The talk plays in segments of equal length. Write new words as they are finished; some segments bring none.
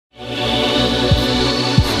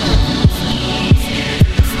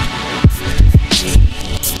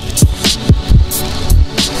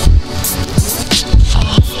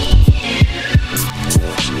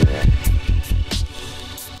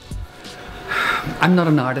I'm not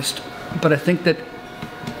an artist, but I think that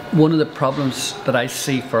one of the problems that I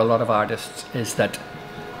see for a lot of artists is that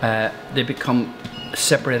they become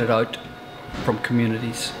separated out from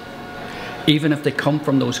communities. Even if they come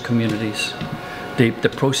from those communities,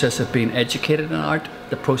 the process of being educated in art,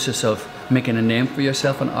 the process of making a name for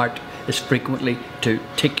yourself in art is frequently to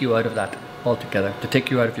take you out of that altogether, to take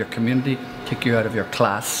you out of your community, take you out of your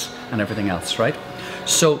class and everything else, right?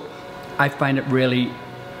 So I find it really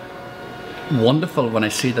wonderful when I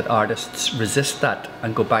see that artists resist that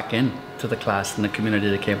and go back in to the class and the community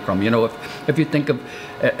they came from. You know, if you think of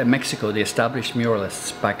Mexico, the established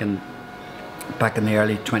muralists back in the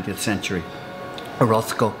early 20th century,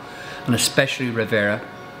 Orozco, and especially Rivera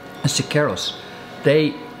and Siqueiros,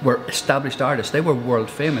 they were established artists. They were world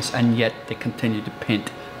famous, and yet they continued to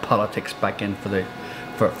paint politics back in for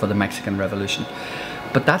the Mexican Revolution.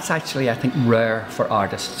 But that's actually, I think, rare for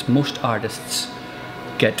artists. Most artists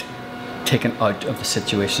get taken out of the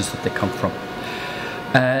situations that they come from.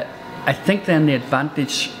 I think then the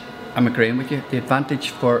advantage, I'm agreeing with you, the advantage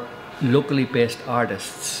for locally based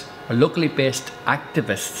artists or locally based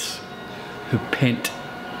activists who paint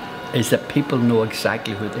is that people know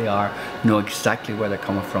exactly who they are, know exactly where they're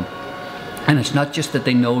coming from. And it's not just that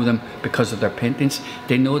they know them because of their paintings,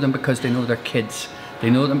 they know them because they know their kids. They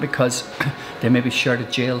know them because they maybe shared a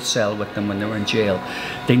jail cell with them when they were in jail.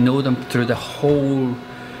 They know them through the whole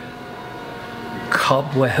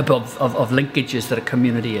cobweb of linkages that a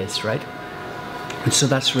community is, right? And so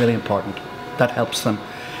that's really important. That helps them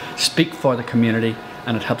speak for the community,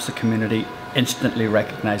 and it helps the community instantly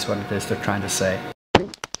recognize what it is they're trying to say.